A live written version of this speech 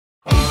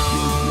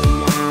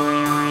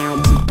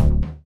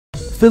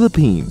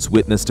Philippines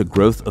witnessed a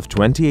growth of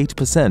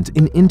 28%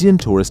 in Indian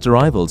tourist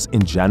arrivals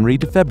in January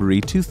to February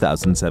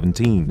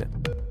 2017.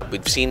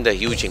 We've seen the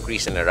huge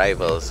increase in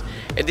arrivals,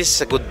 and this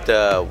is a good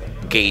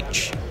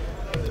gauge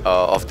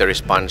of the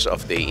response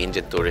of the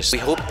Indian tourists. We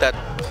hope that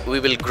we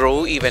will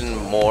grow even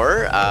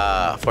more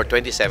for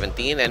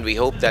 2017, and we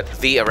hope that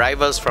the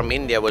arrivals from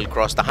India will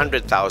cross the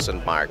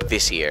 100,000 mark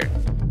this year.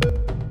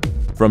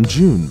 From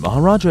June,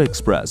 Maharaja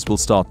Express will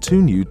start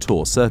 2 new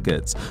tour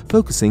circuits,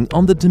 focusing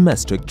on the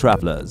domestic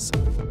travellers.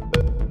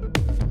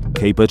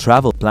 KUMAR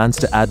Travel plans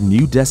to add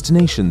new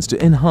destinations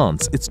to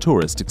enhance its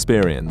tourist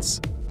experience.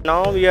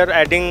 Now we are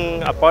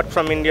adding, apart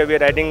from India, we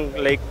are adding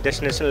like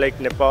destinations like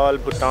Nepal,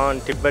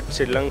 Bhutan, Tibet,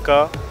 Sri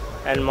Lanka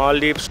and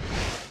Maldives.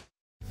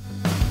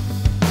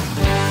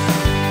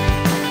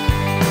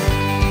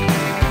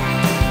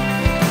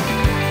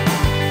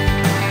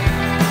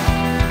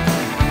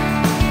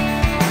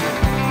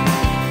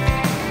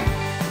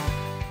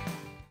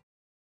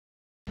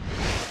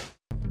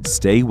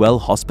 Stay Well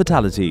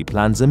Hospitality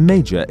plans a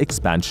major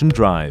expansion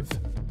drive.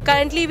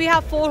 Currently, we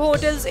have 4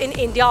 hotels in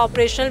India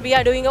operational. We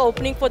are doing an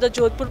opening for the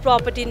Jodhpur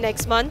property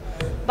next month.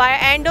 By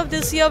end of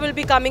this year, we'll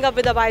be coming up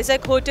with a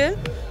Vizag hotel.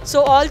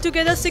 So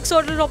altogether, 6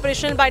 hotels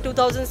operational by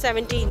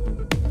 2017.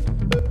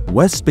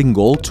 West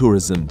Bengal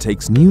Tourism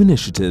takes new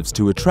initiatives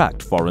to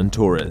attract foreign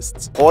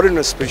tourists.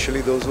 Foreigners,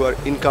 especially those who are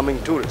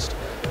incoming tourists.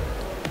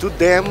 To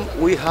them,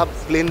 we have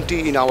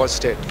plenty in our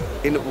state.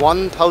 In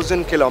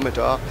 1,000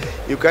 kilometers,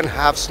 you can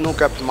have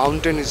snow-capped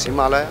mountains in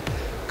Himalaya,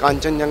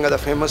 Kanchenjunga, the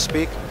famous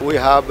peak. We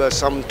have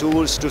some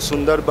tours to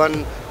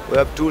Sundarban. We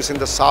have tours in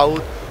the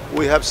south.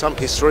 We have some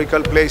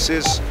historical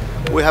places.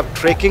 We have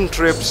trekking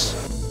trips.